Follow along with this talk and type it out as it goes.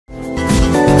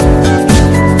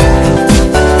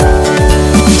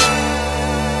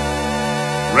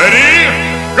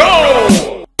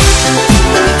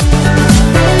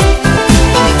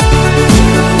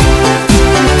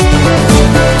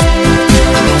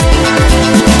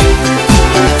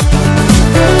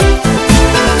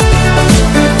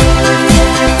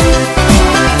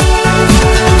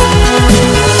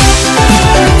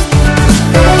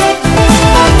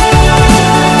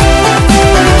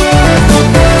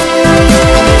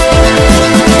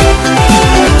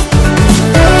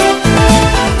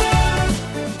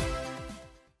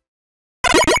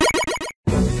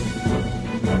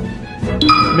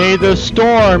the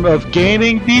storm of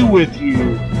gaming be with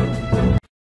you.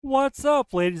 What's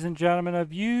up, ladies and gentlemen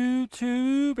of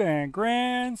YouTube and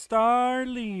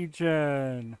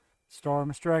GrandStarLegion?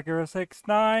 Storm Striker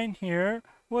 69 here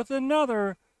with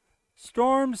another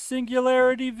Storm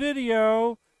Singularity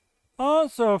video,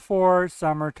 also for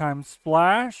Summertime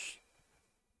Splash.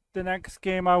 The next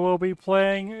game I will be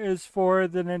playing is for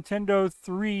the Nintendo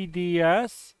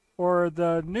 3DS, or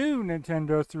the new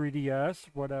Nintendo 3DS,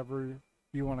 whatever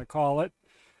you want to call it.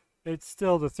 It's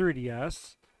still the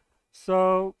 3DS.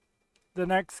 So, the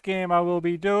next game I will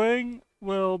be doing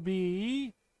will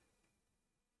be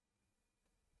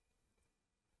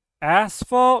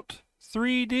Asphalt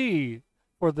 3D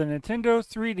for the Nintendo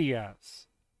 3DS.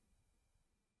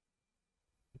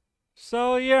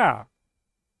 So, yeah.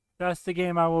 That's the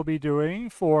game I will be doing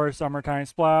for Summertime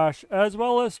Splash, as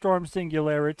well as Storm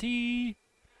Singularity.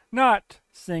 Not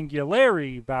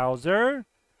Singularity, Bowser.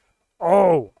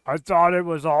 Oh, I thought it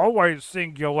was always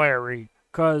Singularity,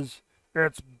 'cause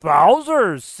it's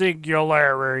Bowser's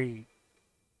Singularity.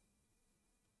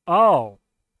 Oh,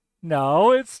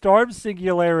 no, it's Storm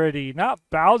Singularity, not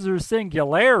Bowser's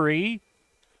Singularity.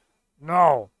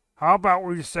 No, how about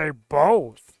we say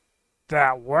both?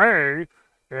 That way,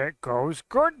 it goes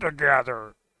good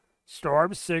together.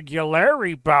 Storm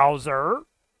Singularity, Bowser.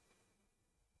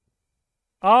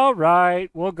 All right,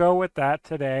 we'll go with that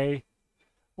today.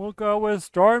 We'll go with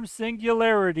Storm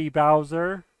Singularity,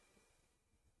 Bowser.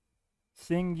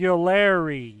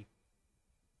 Singularity.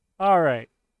 All right.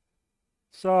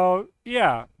 So,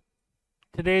 yeah.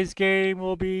 Today's game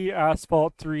will be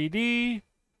Asphalt 3D.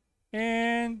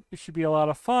 And it should be a lot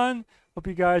of fun. Hope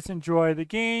you guys enjoy the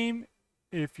game.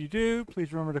 If you do,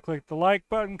 please remember to click the like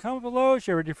button, comment below,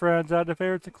 share with your friends, add to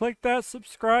favorites, and click that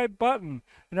subscribe button.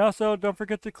 And also, don't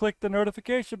forget to click the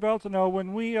notification bell to know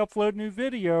when we upload new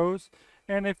videos.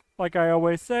 And if, like I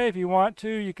always say, if you want to,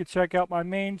 you can check out my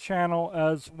main channel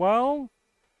as well.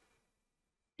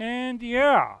 And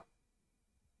yeah.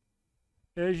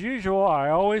 As usual, I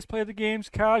always play the games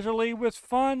casually with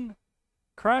fun,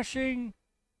 crashing,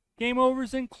 game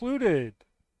overs included.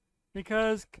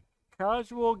 Because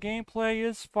casual gameplay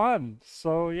is fun,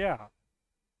 so yeah.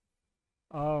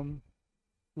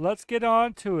 Let's get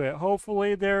on to it.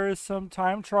 Hopefully there is some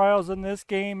time trials in this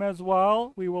game as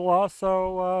well. We will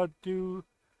also do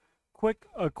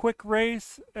a quick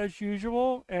race as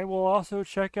usual, and we'll also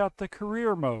check out the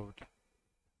career mode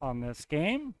on this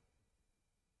game.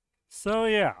 So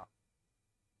yeah.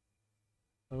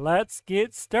 Let's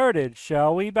get started,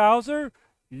 shall we, Bowser?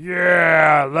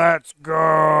 Yeah, let's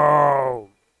go.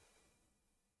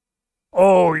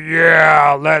 Oh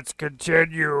yeah, let's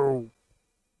continue.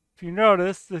 If you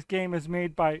notice, this game is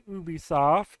made by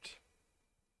Ubisoft.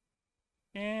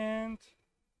 And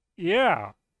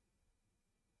yeah.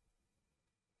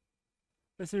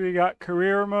 Let's see, we got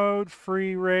career mode,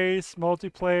 free race,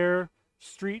 multiplayer,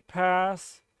 street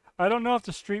pass. I don't know if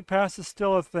the street pass is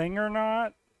still a thing or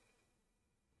not.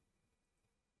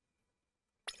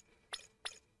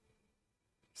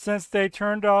 Since they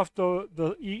turned off the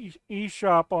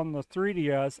eShop on the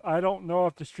 3DS, I don't know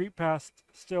if the Street Pass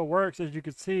still works. As you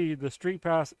can see, the Street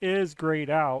Pass is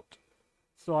grayed out.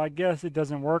 So I guess it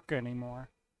doesn't work anymore.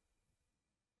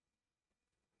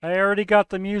 I already got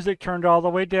the music turned all the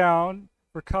way down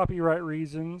for copyright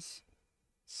reasons.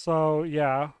 So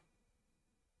yeah.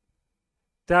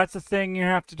 That's a thing you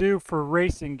have to do for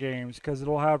racing games, because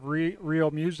it'll have real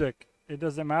music. It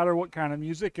doesn't matter what kind of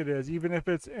music it is. Even if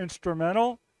it's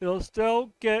instrumental, it'll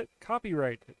still get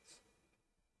copyrighted.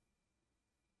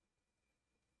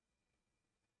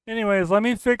 Anyways, let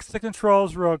me fix the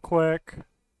controls real quick.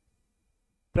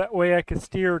 That way I can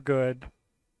steer good.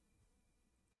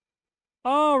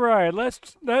 Alright,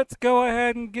 let's go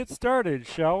ahead and get started,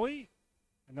 shall we?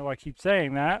 I know I keep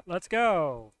saying that. Let's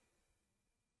go.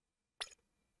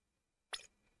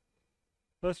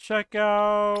 Let's check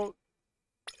out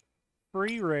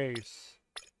free race.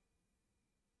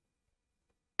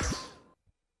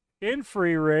 In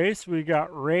free race, we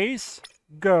got race,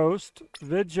 ghost,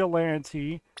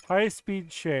 vigilante,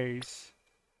 high-speed chase.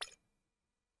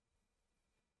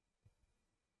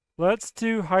 Let's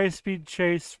do high-speed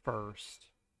chase first.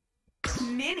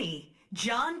 Mini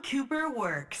John Cooper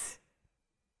Works.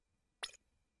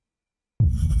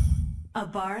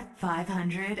 Abarth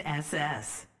 500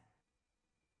 SS.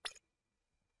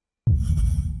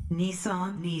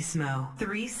 Nissan Nismo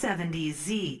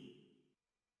 370Z.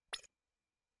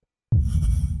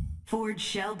 Ford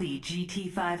Shelby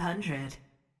GT500.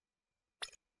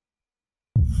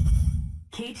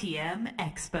 KTM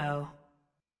Expo.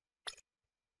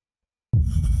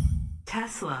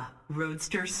 Tesla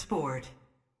Roadster Sport.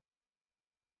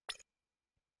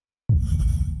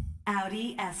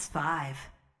 Audi S5.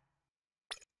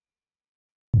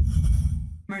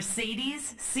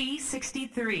 Mercedes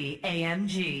C63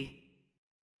 AMG.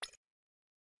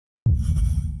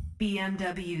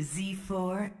 BMW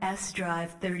Z4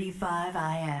 S-Drive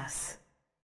 35IS.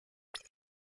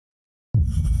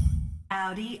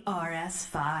 Audi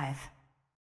RS5.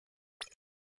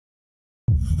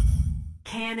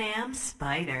 Can-Am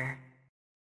Spyder.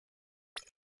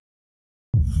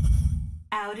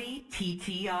 Audi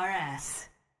TT-RS.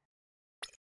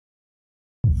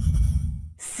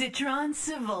 Citroën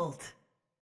Cevolt.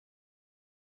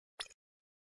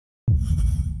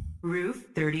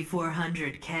 Roof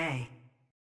 3400K.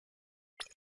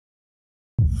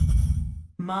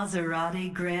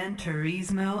 Maserati Gran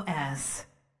Turismo S.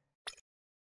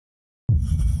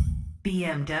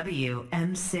 BMW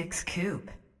M6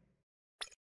 Coupe.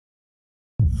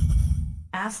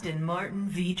 Aston Martin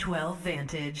V12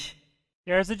 Vantage.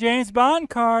 There's a James Bond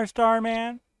car,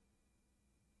 Starman.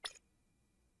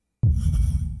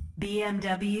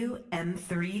 BMW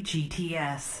M3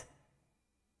 GTS.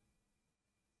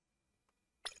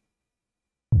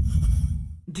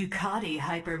 Ducati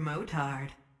Hypermotard.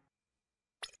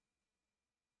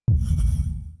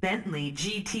 Bentley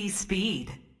GT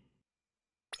Speed.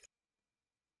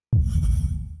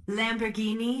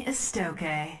 Lamborghini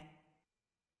Estoque.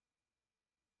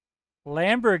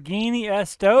 Lamborghini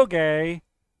Estoque?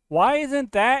 Why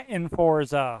isn't that in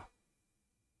Forza?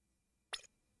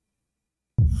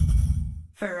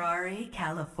 Ferrari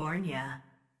California.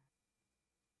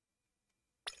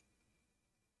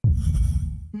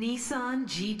 Nissan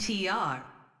GTR.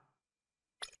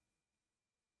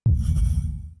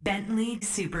 Bentley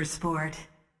Supersport.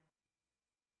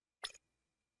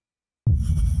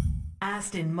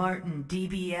 Aston Martin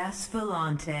DBS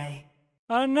Volante.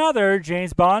 Another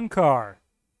James Bond car.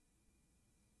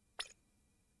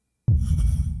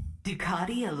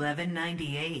 Ducati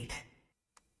 1198.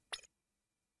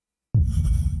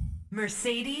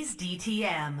 Mercedes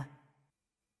DTM.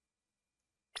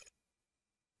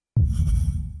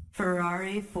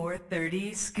 Ferrari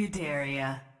 430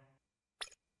 Scuderia.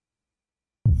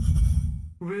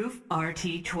 Roof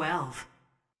RT12.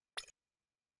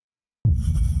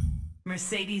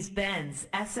 Mercedes-Benz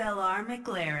SLR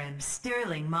McLaren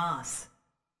Stirling Moss.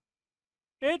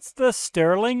 It's the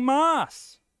Stirling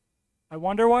Moss. I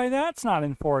wonder why that's not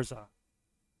in Forza.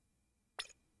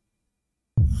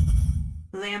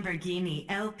 Lamborghini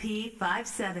LP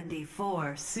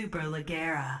 574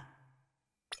 Superleggera.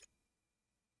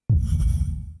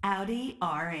 Audi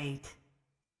R8.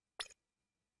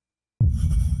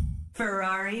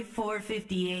 Ferrari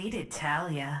 458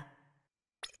 Italia.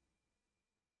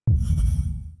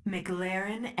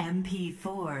 McLaren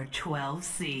MP4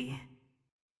 12C.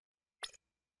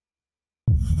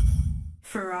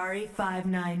 Ferrari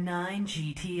 599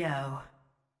 GTO.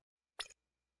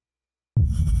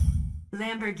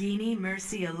 Lamborghini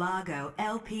Murcielago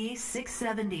LP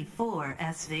 674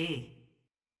 SV.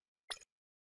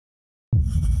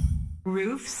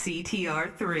 Roof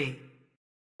CTR3.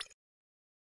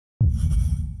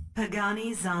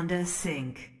 Pagani Zonda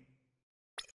Sync.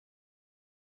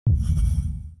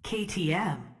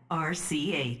 KTM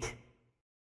RC8.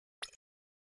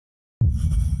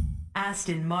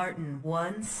 Aston Martin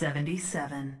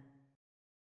 177.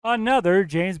 Another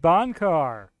James Bond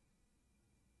car.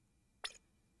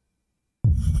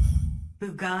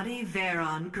 Bugatti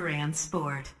Veyron Grand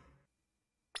Sport.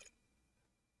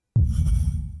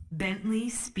 Bentley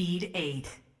Speed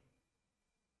 8.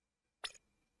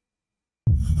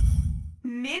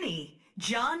 Mini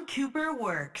John Cooper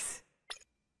Works.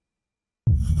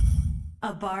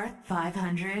 Abarth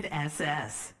 500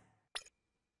 SS.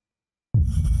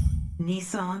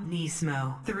 Nissan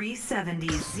Nismo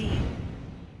 370Z.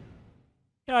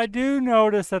 I do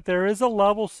notice that there is a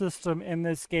level system in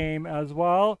this game as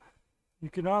well. You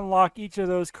can unlock each of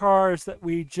those cars that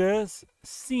we just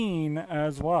seen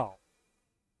as well.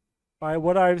 By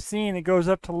what I've seen, it goes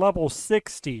up to level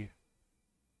 60.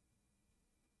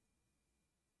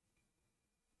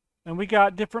 And we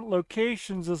got different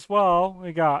locations as well.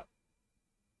 We got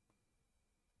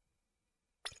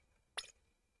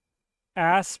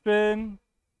Aspen,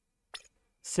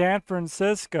 San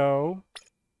Francisco,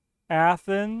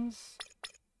 Athens.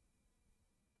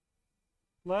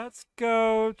 Let's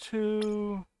go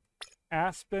to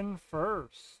Aspen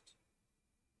first.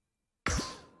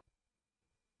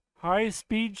 High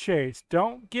speed chase.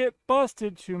 Don't get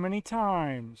busted too many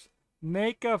times.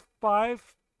 Make a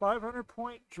 500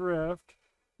 point drift.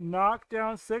 Knock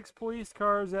down 6 police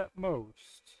cars at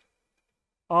most.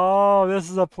 Oh, this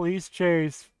is a police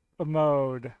chase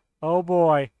mode. Oh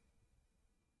boy.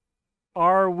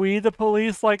 Are we the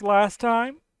police like last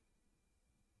time?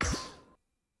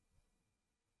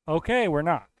 Okay, we're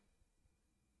not.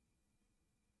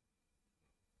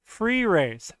 Free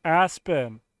race,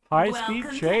 Aspen, high-speed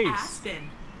Welcome chase. to Aspen.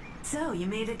 So you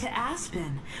made it to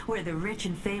Aspen, where the rich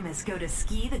and famous go to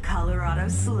ski the Colorado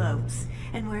slopes,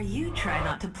 and where you try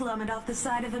not to plummet off the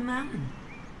side of a mountain.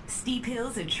 Steep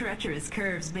hills and treacherous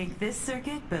curves make this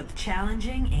circuit both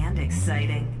challenging and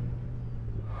exciting.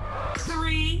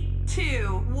 3,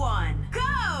 2, 1,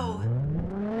 go!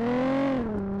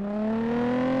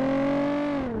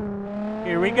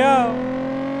 Here we go.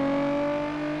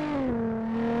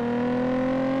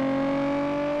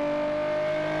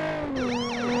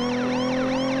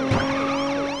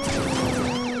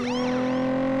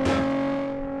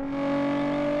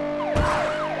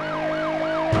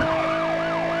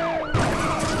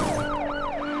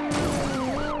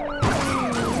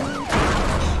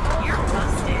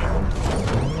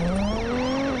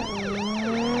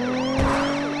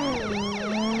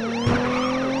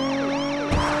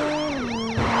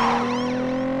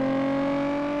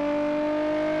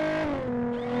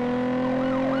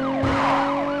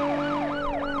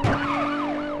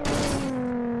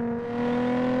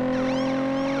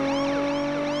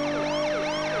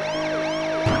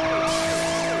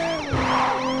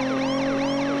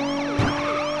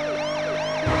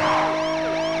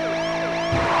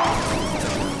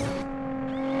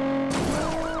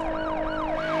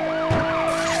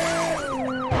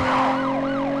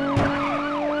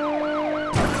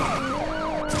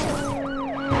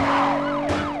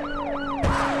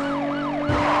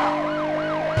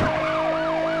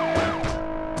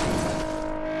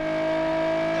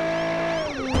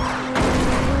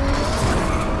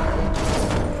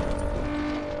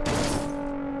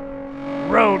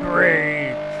 Road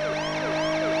rage!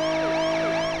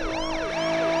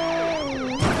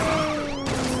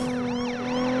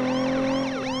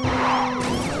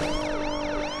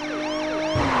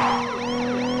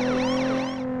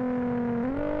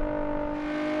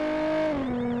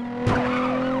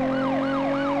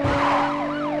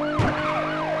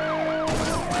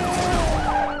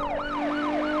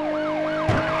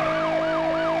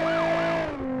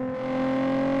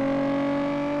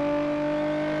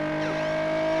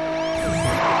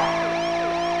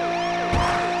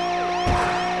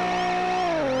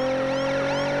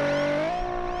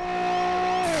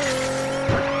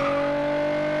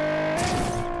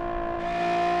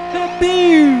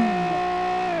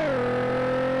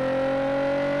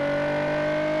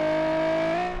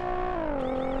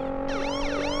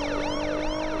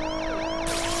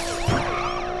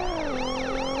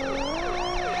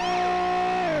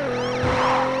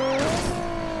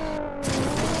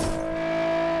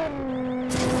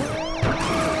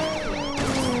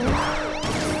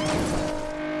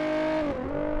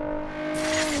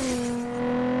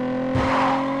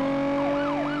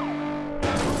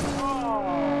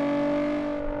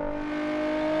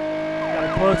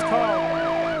 Close call.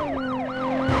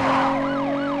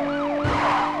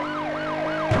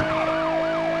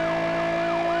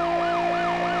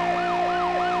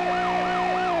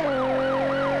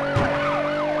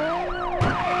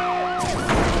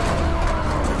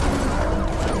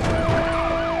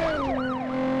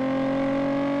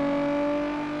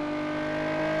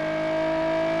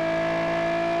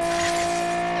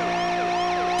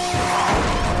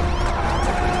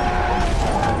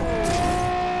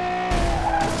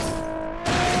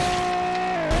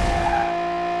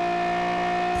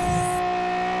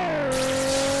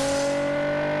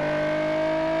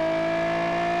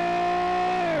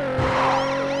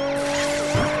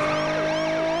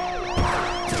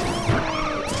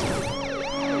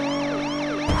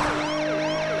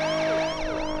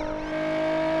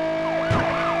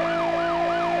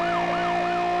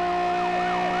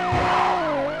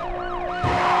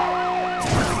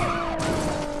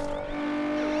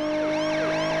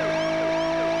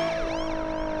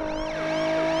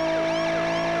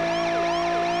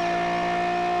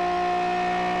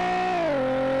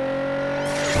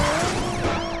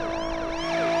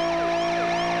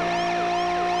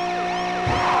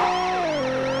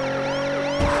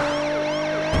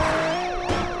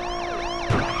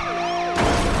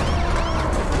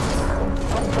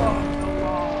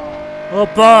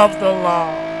 Above the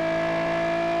law.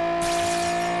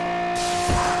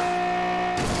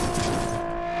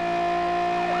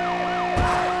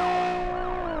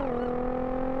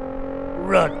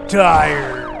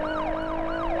 Retired.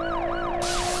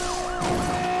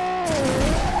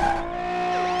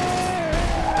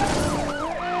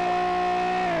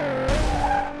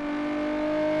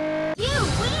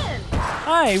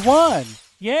 I won!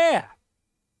 Yeah!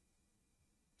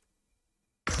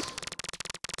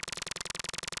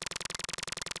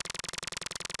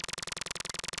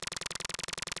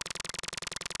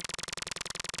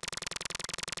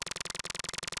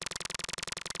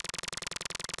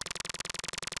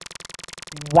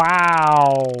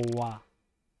 Wow.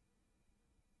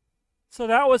 So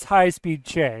that was High Speed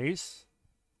Chase.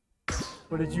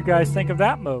 What did you guys think of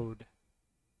that mode?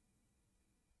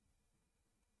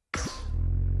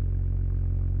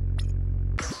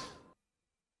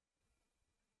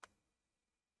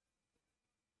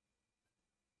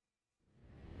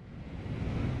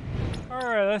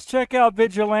 Alright, let's check out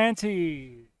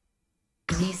Vigilante.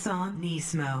 Nissan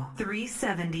Nismo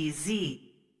 370Z.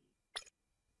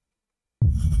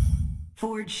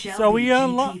 Ford Shelby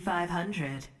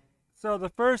GT500. So the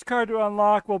first car to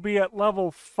unlock will be at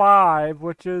level 5,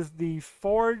 which is the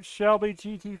Ford Shelby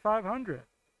GT500.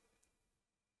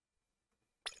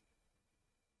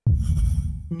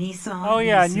 Nissan Oh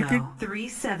yeah, Nismo and you can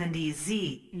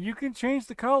 370Z. You can change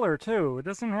the color too. It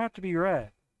doesn't have to be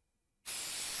red.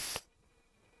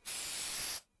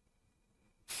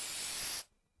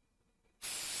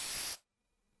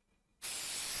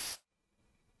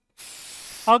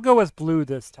 I'll go with blue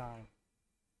this time.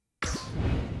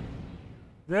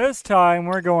 This time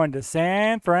we're going to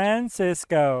San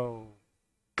Francisco.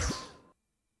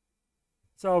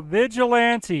 So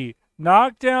Vigilante,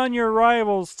 knock down your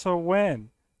rivals to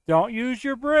win. Don't use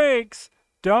your brakes.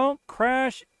 Don't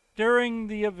crash during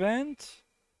the event.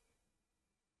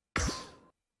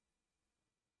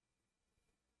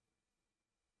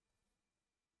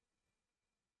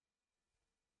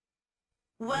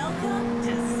 Welcome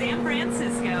to San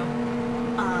Francisco.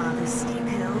 Ah, the steep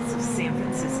hills of San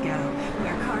Francisco,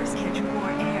 where cars catch more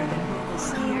air than local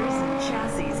skiers and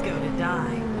chassis go to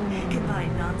die.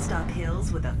 Combine non-stop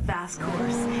hills with a fast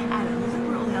course, add a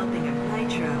liberal helping of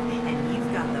nitro, and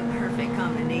you've got the perfect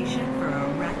combination for a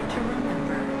wreck to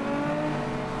remember.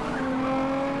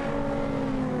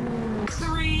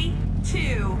 3,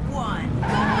 2, 1,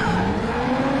 go!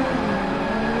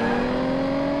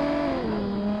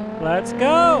 Let's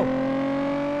go!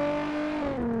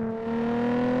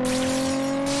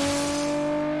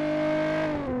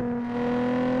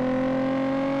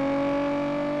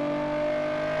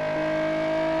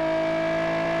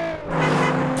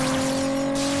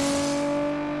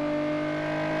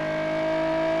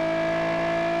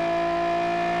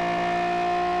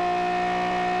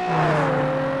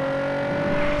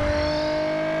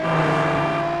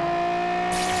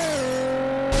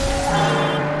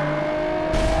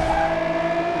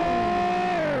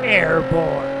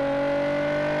 Airborne.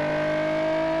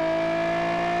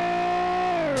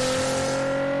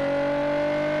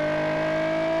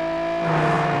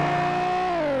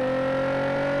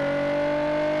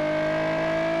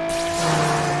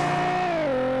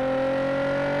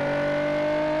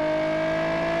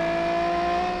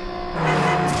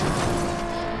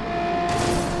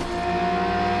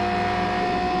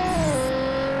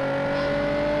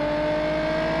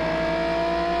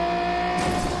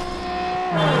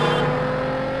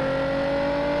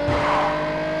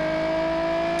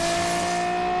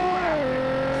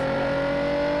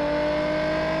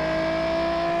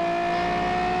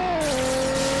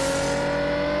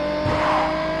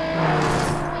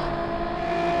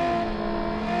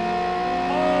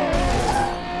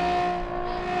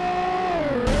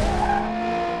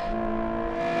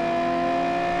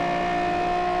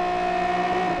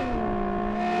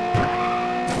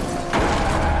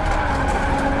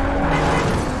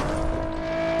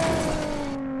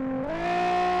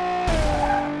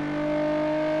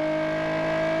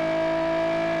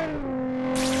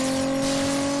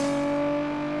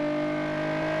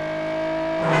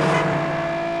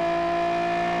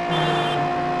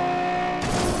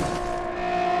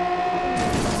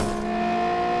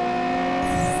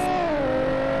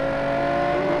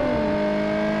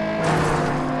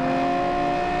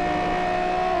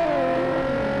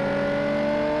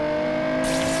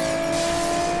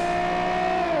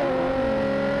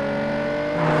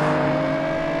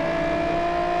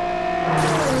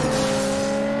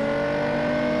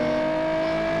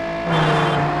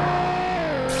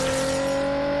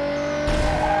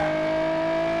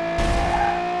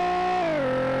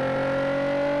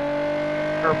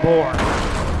 Airborne.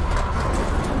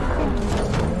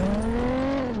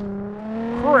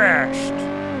 Crashed.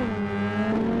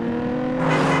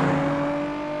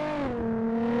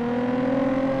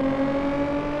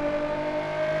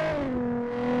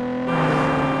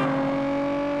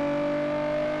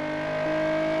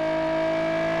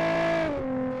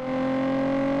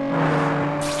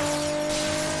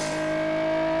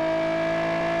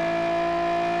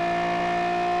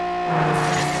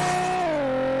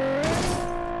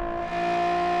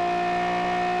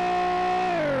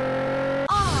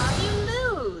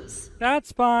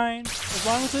 That's fine, as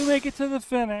long as we make it to the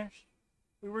finish.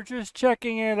 We were just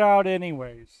checking it out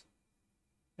anyways.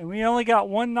 And we only got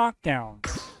one knockdown.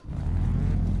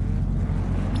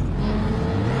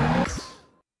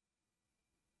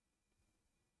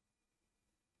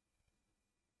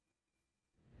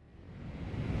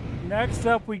 Next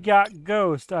up, we got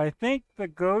Ghost. I think the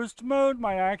Ghost mode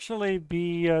might actually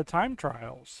be time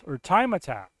trials or time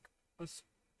attack. Let's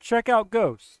check out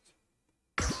Ghost.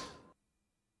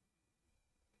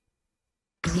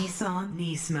 Nissan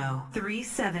Nismo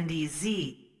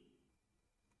 370Z.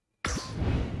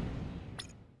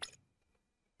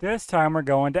 This time we're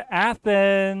going to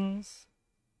Athens.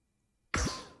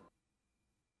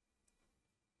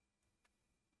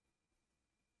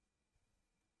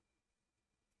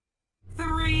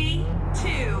 Three,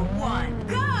 two, one,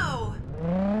 go!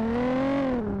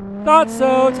 Thought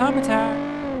so. Time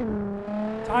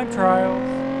attack. Time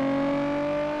trials.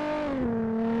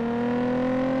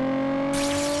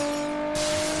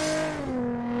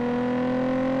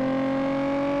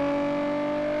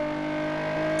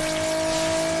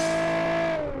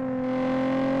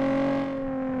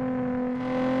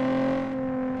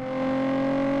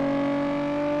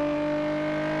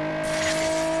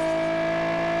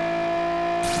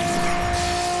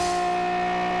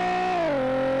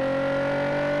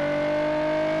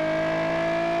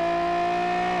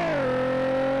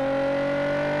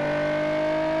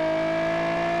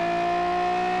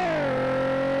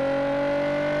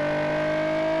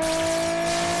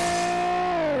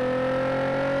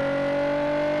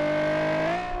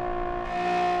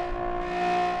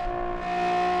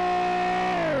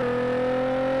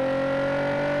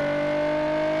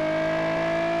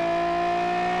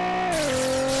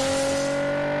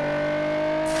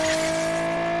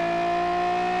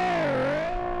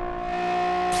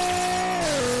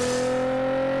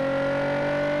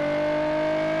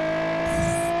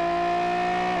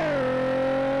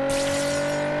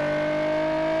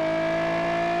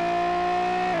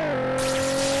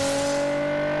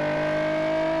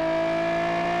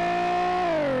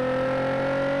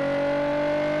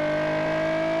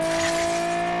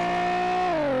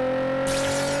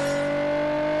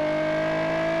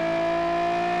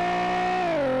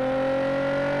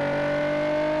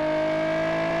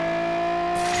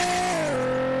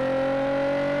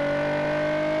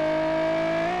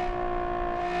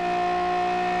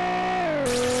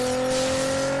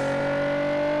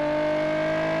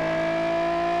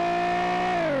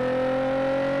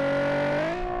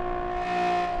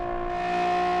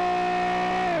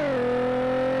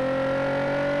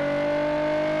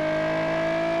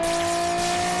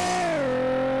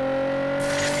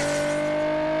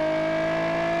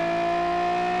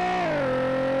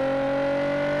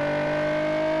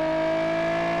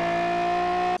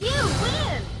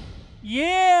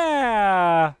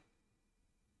 Yeah!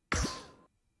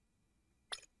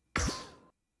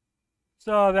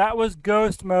 So that was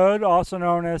Ghost Mode, also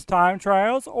known as Time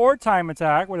Trials or Time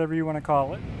Attack, whatever you want to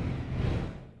call it.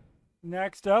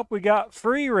 Next up, we got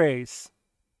Free Race.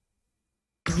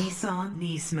 Nissan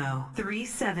Nismo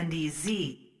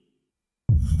 370Z.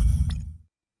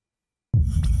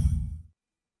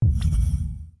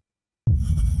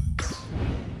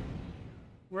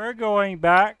 We're going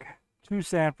back to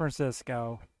San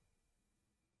Francisco.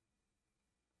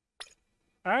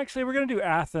 Actually, we're going to do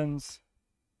Athens.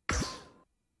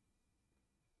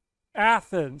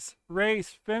 Athens.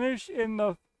 Race. Finish in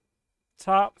the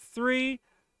top 3.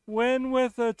 Win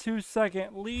with a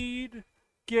 2-second lead.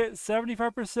 Get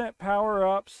 75%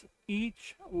 power-ups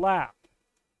each lap.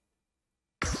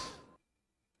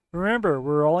 Remember,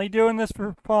 we're only doing this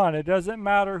for fun. It doesn't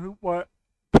matter what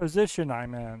position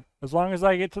I'm in, as long as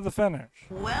I get to the finish.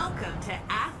 Welcome to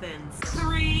Athens.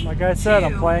 3, like I said, 2,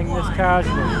 I'm playing 1, this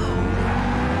casually. go.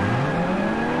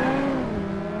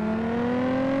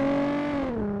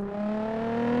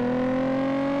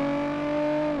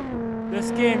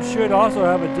 This game should also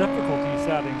have a difficulty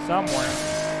setting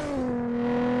somewhere.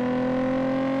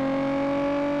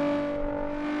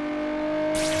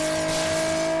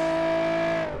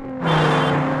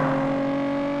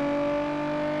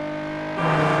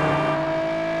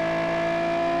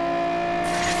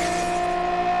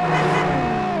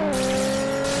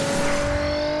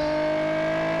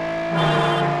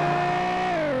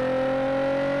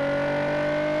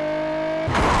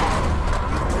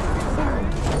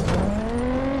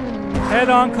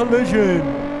 Head-on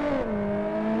collision.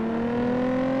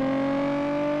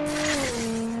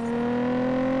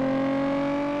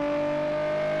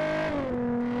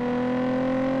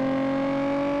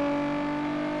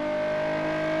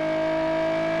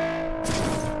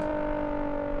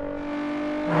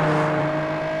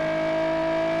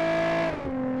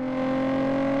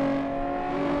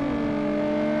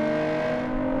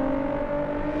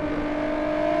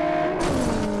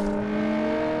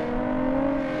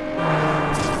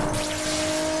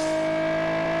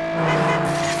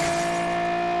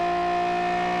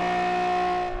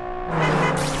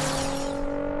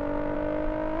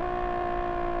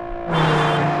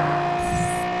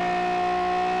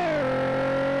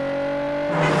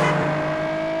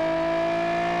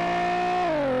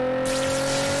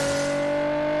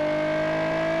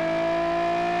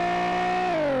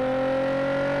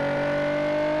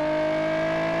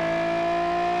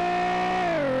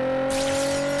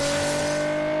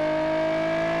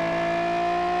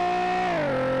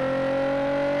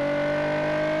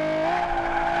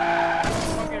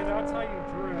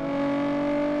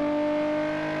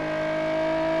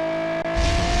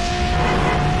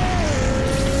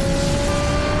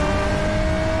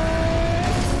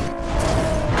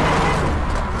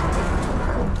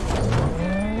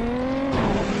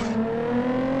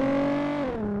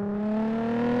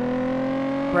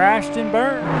 crashed and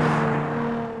burned.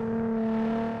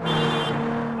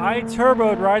 I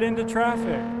turboed right into traffic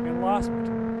and lost my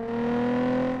time.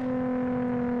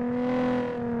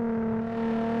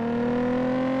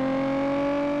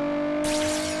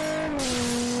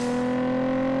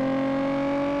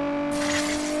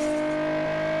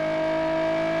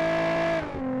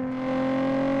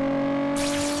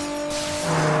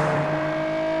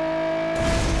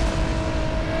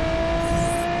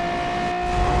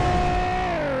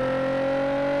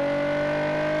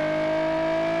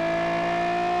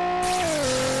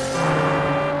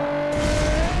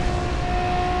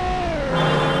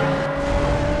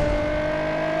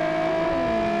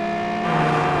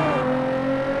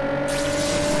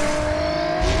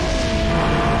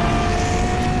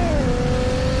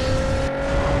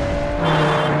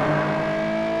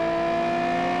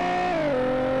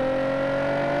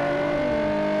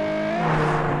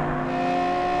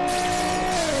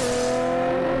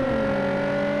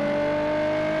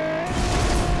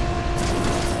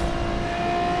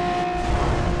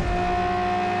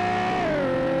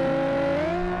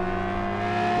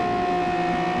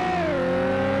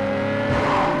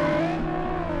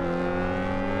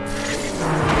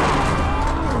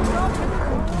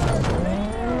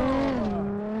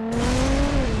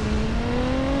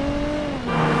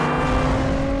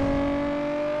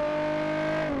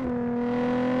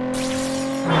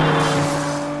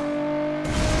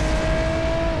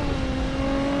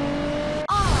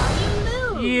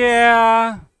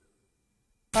 Yeah,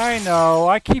 I know.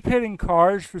 I keep hitting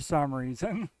cars for some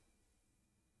reason.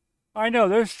 I know,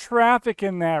 there's traffic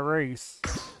in that race.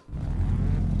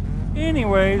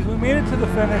 Anyways, we made it to the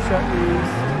finish at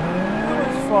least.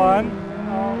 It was fun.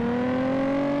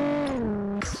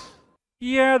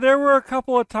 Yeah, there were a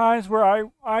couple of times where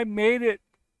I made it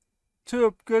to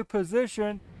a good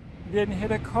position, didn't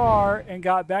hit a car, and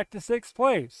got back to 6th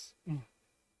place.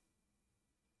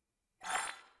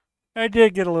 I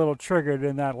did get a little triggered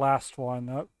in that last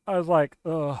one. I was like,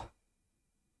 ugh.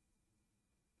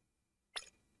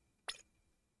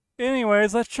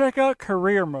 Anyways, let's check out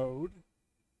career mode.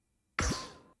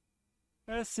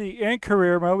 Let's see, in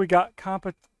career mode, we got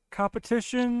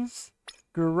competitions,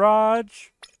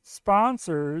 garage,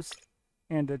 sponsors,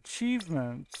 and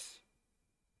achievements.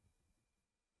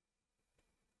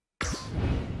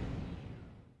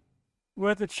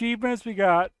 With achievements, we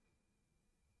got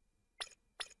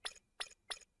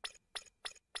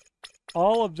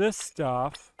all of this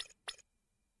stuff.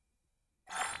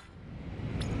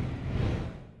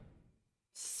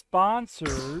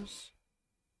 Sponsors.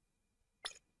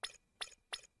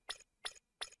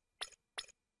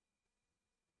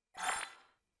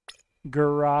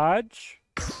 Garage.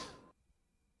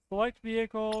 Select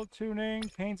vehicle,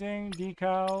 tuning, painting,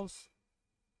 decals.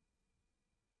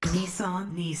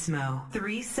 Nissan Nismo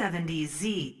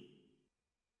 370Z.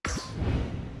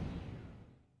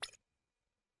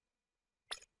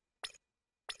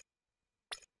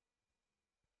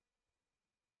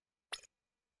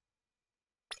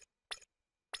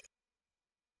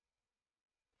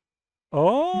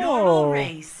 Oh! Normal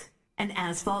race, an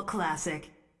asphalt classic.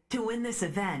 To win this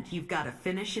event, you've got to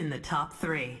finish in the top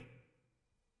 3.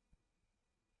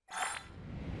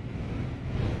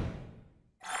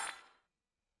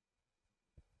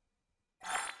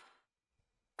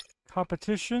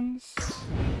 Competitions.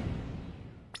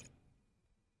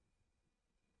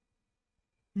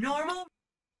 Normal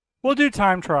We'll do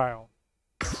time trial.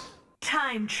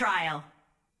 time trial.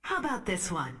 How about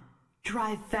this one?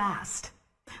 Drive fast.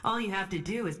 All you have to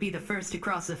do is be the first to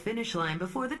cross the finish line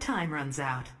before the time runs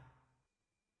out.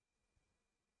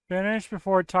 Finish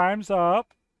before time's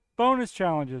up. Bonus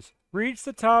challenges. Reach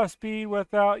the top speed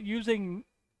without using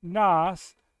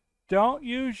NOS. Don't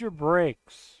use your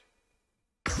brakes.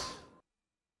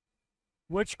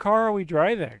 Which car are we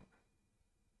driving?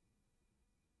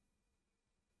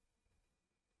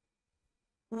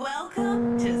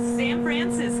 Welcome to San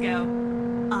Francisco.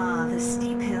 Ah, the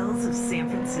steep hills of San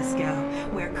Francisco,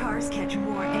 where cars catch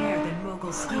more air than mogul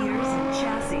skiers and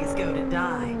chassis go to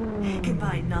die.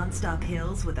 Combine non-stop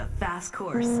hills with a fast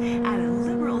course, add a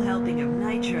liberal helping of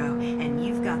nitro, and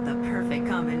you've got the perfect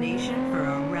combination for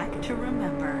a wreck to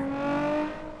remember.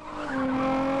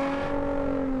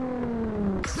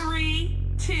 3,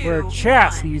 2, Where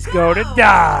chassis 1, go to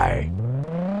die.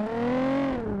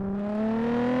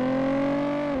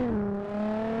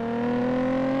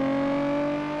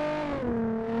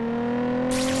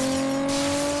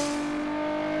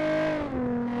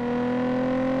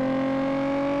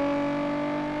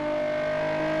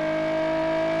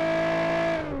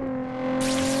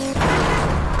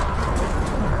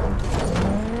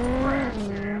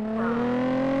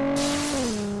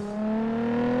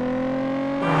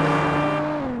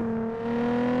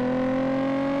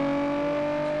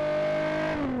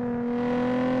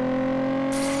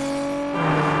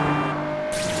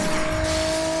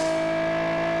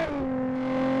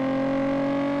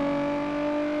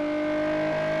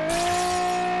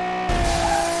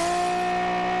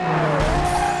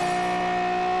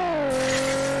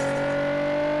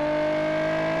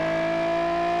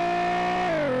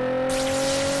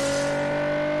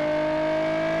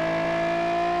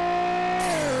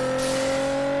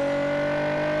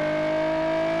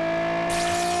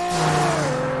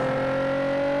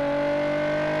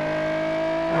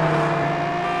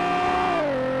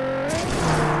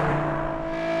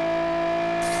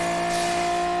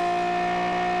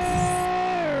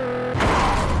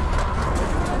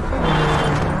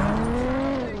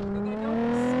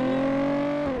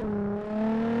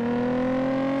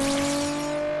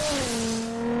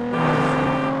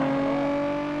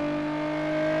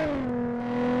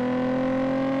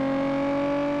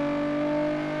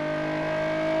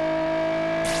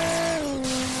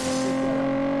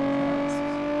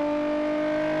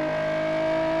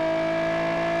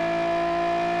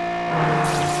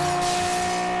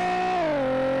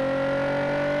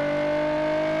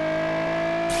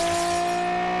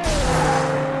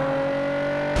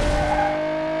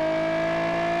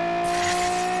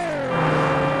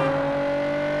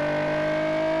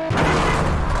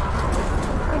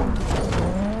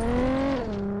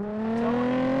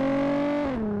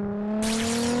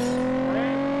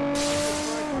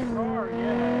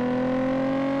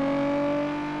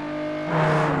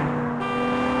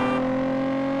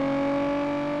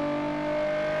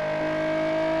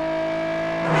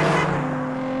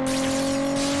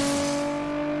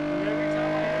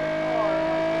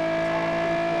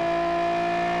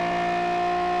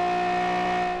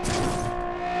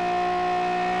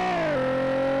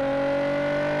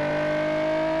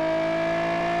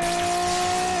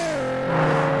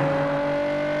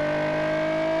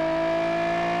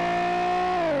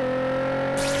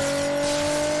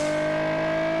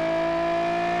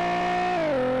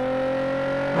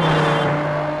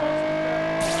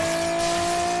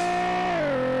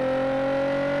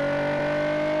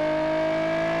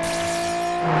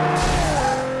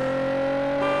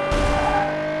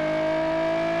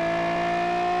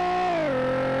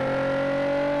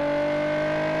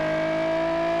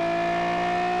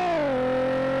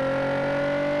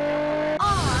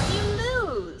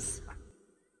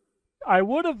 I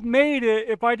would have made it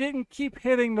if I didn't keep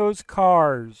hitting those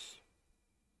cars.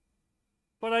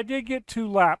 But I did get 2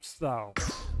 laps, though.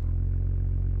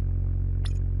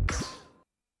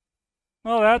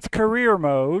 Well, that's career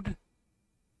mode.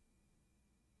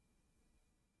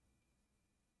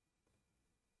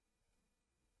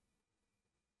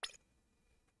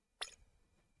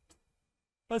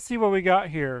 Let's see what we got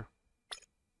here.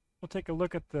 We'll take a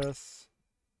look at this.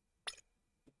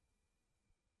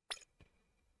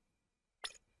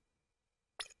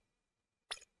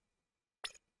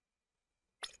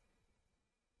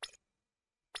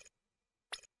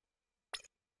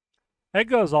 It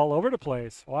goes all over the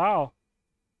place. Wow.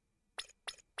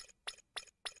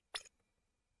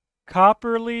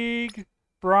 Copper League,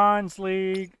 Bronze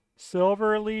League,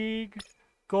 Silver League,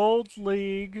 Gold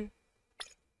League,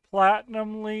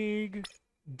 Platinum League,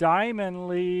 Diamond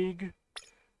League,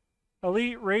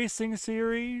 Elite Racing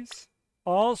Series,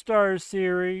 All-Star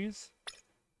Series,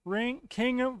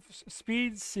 King of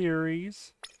Speed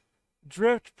Series,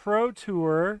 Drift Pro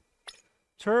Tour,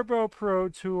 Turbo Pro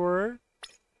Tour,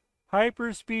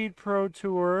 Hyperspeed Pro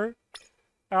Tour,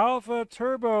 Alpha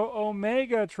Turbo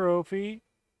Omega Trophy,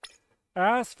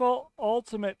 Asphalt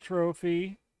Ultimate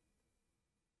Trophy,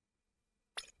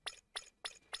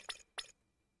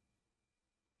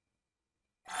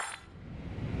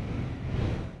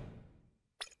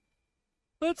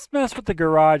 let's mess with the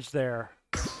garage there.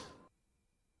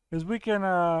 Because we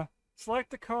can select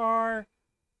the car,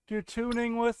 do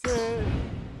tuning with it.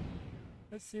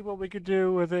 Let's see what we could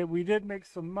do with it. We did make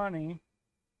some money.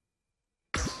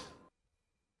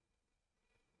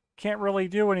 Can't really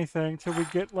do anything till we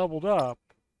get leveled up.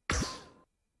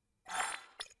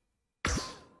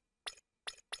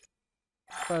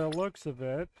 By the looks of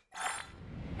it.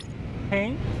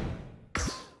 Paint.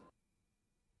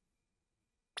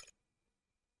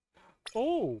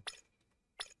 Oh.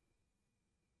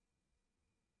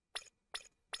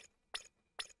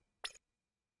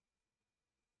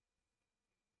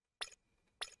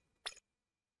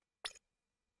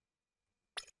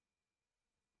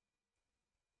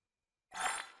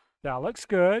 That looks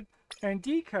good. And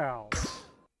decals.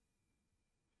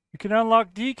 You can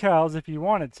unlock decals if you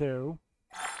wanted to.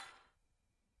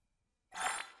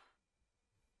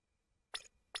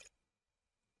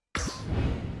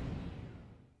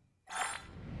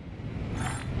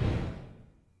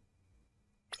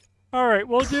 Alright,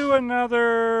 we'll do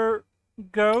another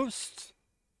ghost,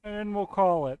 and we'll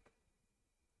call it.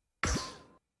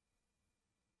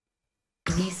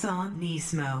 Nissan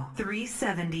Nismo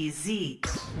 370Z.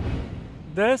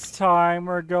 This time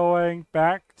we're going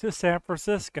back to San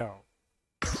Francisco.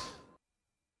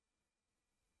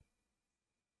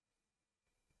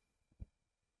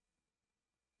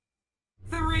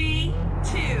 3,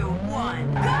 2,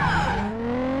 1, go!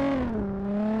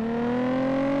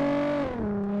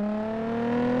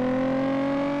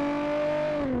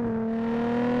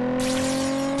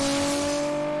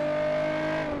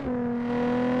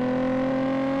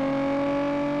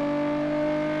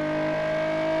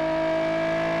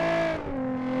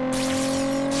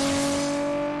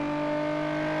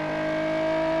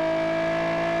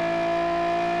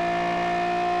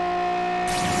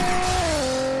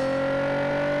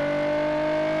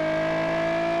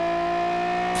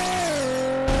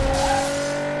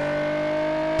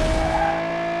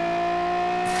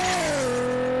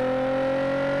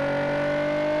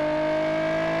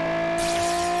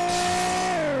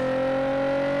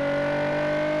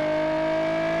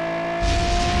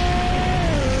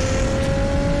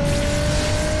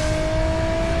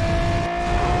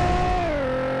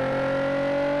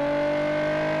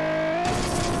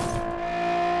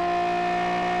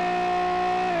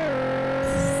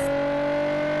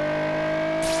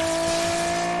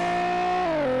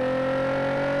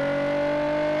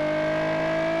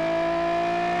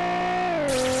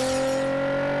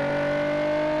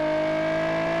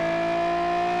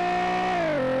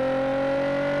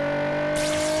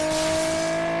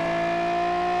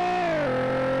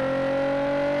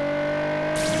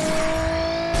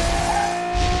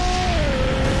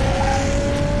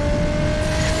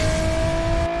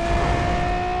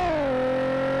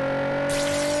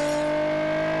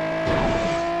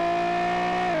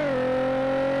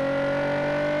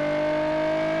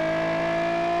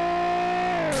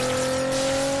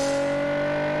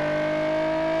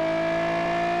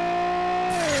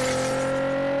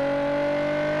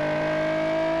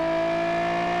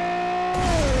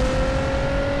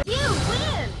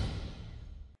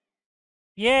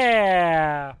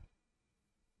 Yeah!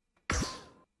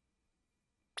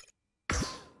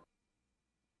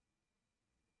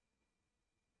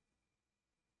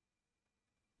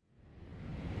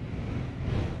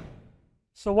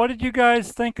 So what did you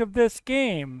guys think of this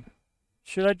game?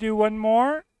 Should I do one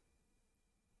more?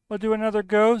 We'll do another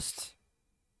Ghost.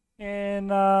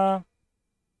 And, Nissan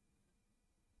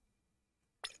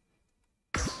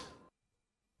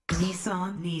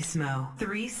Nismo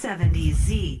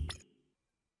 370Z.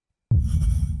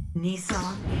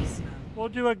 Nissan Nismo. we'll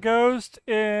do a Ghost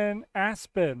in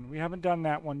Aspen. We haven't done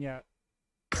that one yet.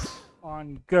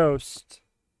 On Ghost.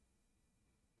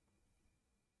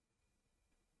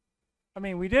 I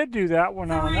mean, we did do that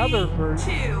one on another version.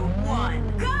 3, 2,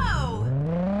 1, go!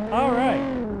 All right.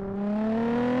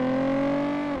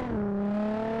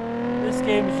 This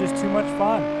game is just too much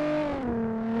fun.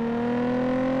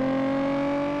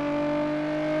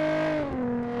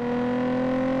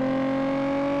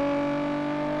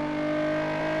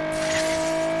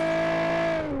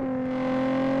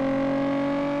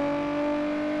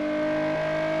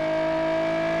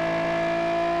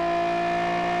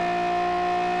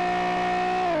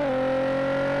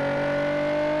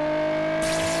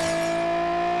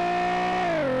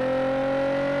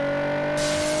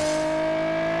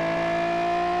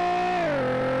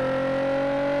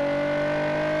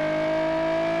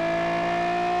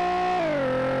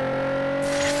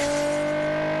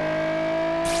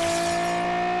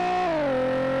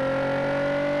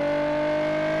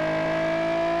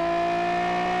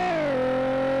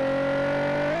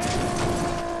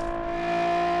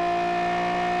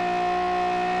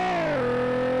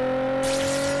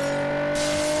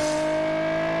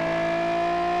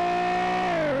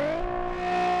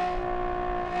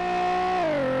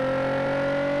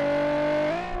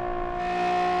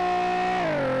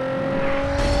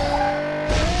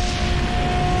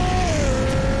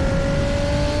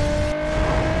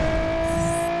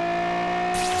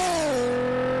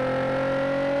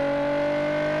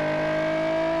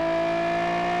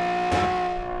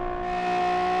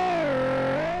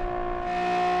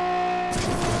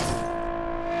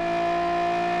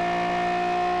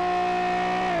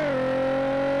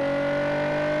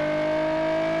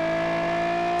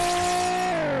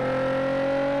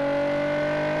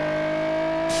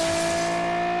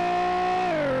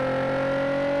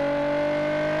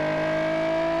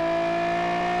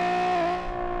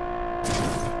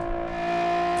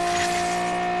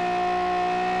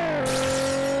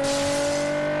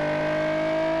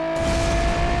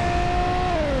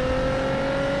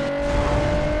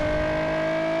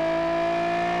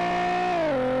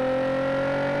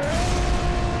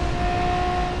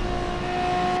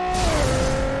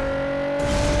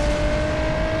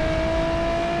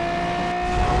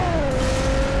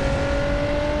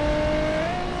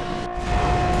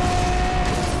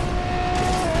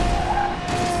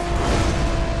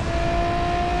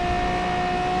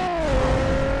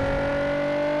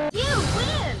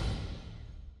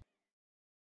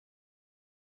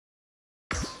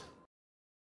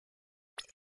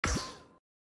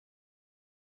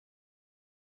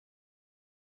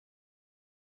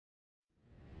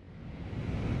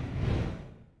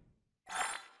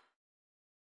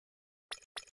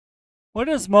 What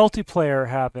does multiplayer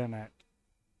have in it?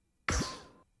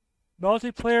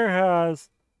 Multiplayer has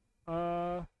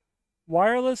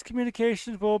wireless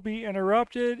communications will be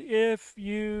interrupted if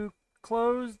you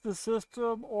close the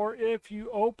system or if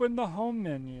you open the home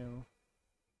menu.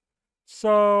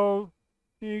 So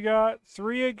you got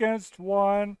 3 against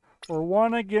 1 or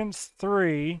 1 against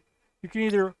 3. You can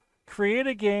either create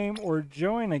a game or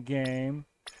join a game.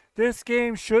 This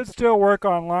game should still work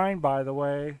online, by the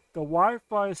way. The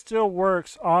Wi-Fi still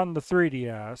works on the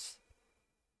 3DS.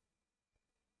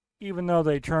 Even though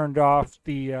they turned off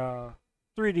the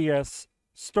 3DS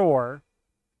store.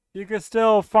 You can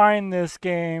still find this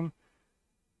game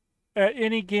at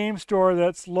any game store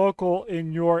that's local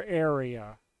in your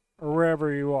area. Or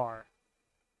wherever you are.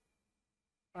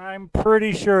 I'm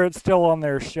pretty sure it's still on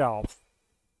their shelf.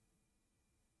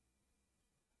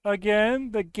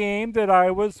 Again, the game that I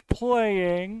was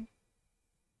playing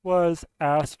was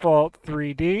Asphalt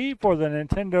 3D for the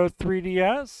Nintendo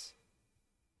 3DS.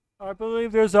 I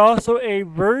believe there's also a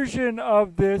version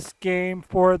of this game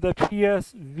for the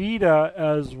PS Vita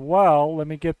as well. Let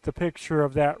me get the picture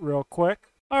of that real quick.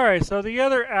 Alright, so the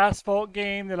other Asphalt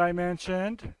game that I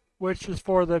mentioned, which is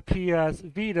for the PS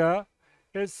Vita,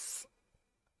 is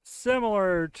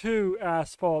similar to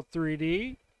Asphalt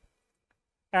 3D.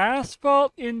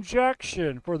 Asphalt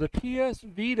Injection for the PS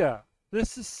Vita.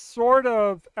 This is sort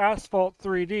of Asphalt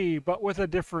 3D, but with a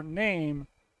different name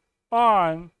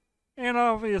on, and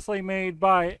obviously made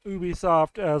by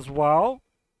Ubisoft as well.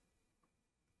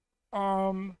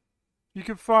 You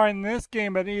can find this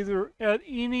game at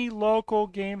any local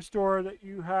game store that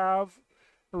you have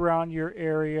around your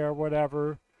area or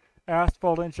whatever.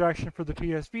 Asphalt Injection for the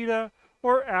PS Vita,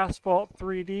 or Asphalt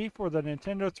 3D for the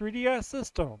Nintendo 3DS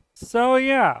system. So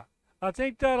yeah, I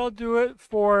think that'll do it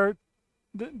for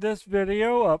this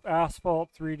video of Asphalt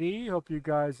 3D. Hope you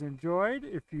guys enjoyed.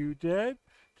 If you did,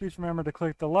 please remember to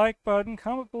click the like button,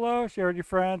 comment below, share with your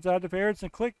friends, add to favorites,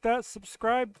 and click that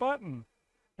subscribe button.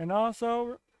 And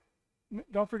also,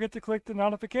 don't forget to click the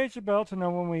notification bell to know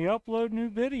when we upload new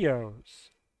videos.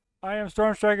 I am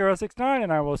StormStriker069,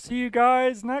 and I will see you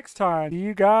guys next time. See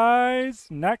you guys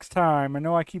next time. I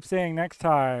know I keep saying next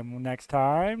time. Next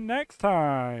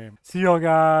time. See y'all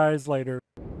guys later.